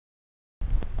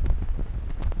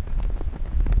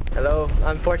Hello,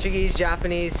 I'm Portuguese,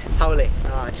 Japanese, Hurley.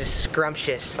 Oh, just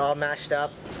scrumptious, all mashed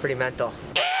up. It's pretty mental.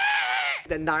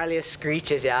 The gnarliest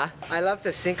screeches, yeah? I love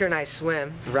to synchronized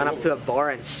swim, run up to a boar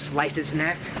and slice its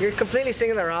neck. You're completely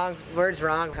singing the wrong words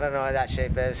wrong. I don't know what that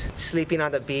shape is. Sleeping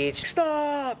on the beach.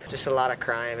 Stop! Just a lot of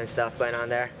crime and stuff going on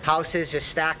there. Houses just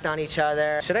stacked on each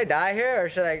other. Should I die here or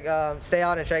should I stay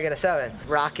out and try to get a 7?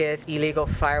 Rockets, illegal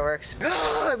fireworks.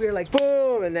 We were like,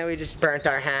 boom! And then we just burnt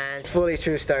our hands. Fully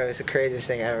true story. It was the craziest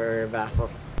thing ever. We were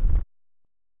baffled.